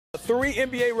3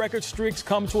 NBA record streaks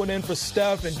come to an end for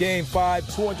Steph in Game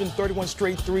 5. 231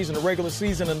 straight threes in the regular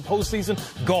season and postseason,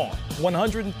 gone.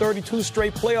 132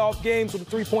 straight playoff games with a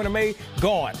three-pointer made,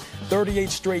 gone. 38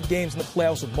 straight games in the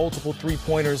playoffs with multiple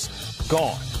three-pointers,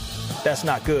 gone. That's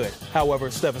not good.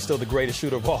 However, Steph is still the greatest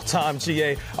shooter of all time,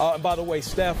 GA. By the way,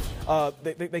 Steph,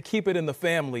 they keep it in the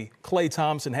family. Klay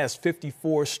Thompson has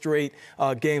 54 straight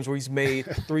games where he's made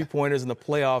three-pointers in the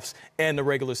playoffs and the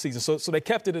regular season. So they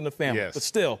kept it in the family. Yes. But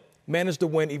still, managed to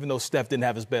win even though Steph didn't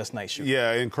have his best night shooting.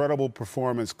 Yeah, incredible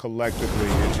performance collectively.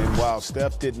 And while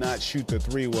Steph did not shoot the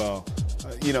three well,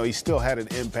 he still had an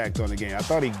impact on the game. I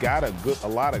thought he got a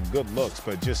lot of good looks,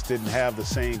 but just didn't have the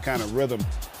same kind of rhythm.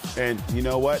 And you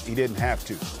know what? He didn't have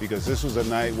to, because this was a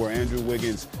night where Andrew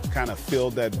Wiggins kind of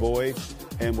filled that void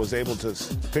and was able to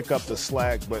pick up the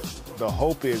slack. But the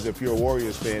hope is, if you're a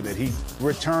Warriors fan, that he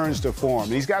returns to form.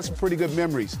 And he's got some pretty good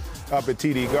memories up at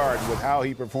TD Garden with how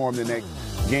he performed in that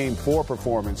Game 4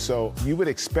 performance. So you would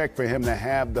expect for him to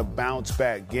have the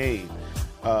bounce-back game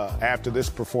after this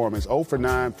performance. 0 for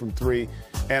 9 from 3.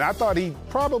 And I thought he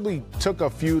probably took a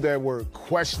few that were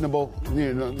questionable.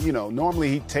 Normally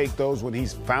he'd take those when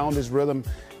he's found his rhythm.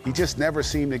 He just never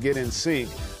seemed to get in sync.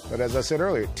 But as I said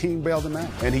earlier, team bailed him out.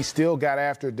 And he still got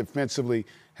after it defensively,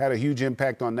 had a huge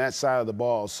impact on that side of the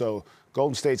ball. So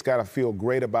Golden State's got to feel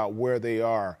great about where they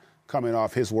are coming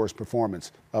off his worst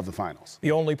performance of the finals.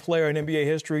 The only player in NBA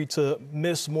history to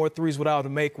miss more threes without a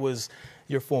make was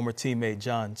your former teammate,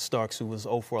 John Starks, who was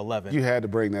 0 for 11. You had to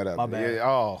bring that up. My bad.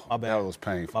 Yeah, My bad. That was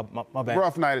painful. My bad.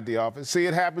 Rough night at the office. See,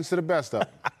 it happens to the best of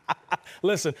them.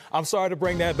 Listen, I'm sorry to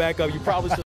bring that back up. You probably should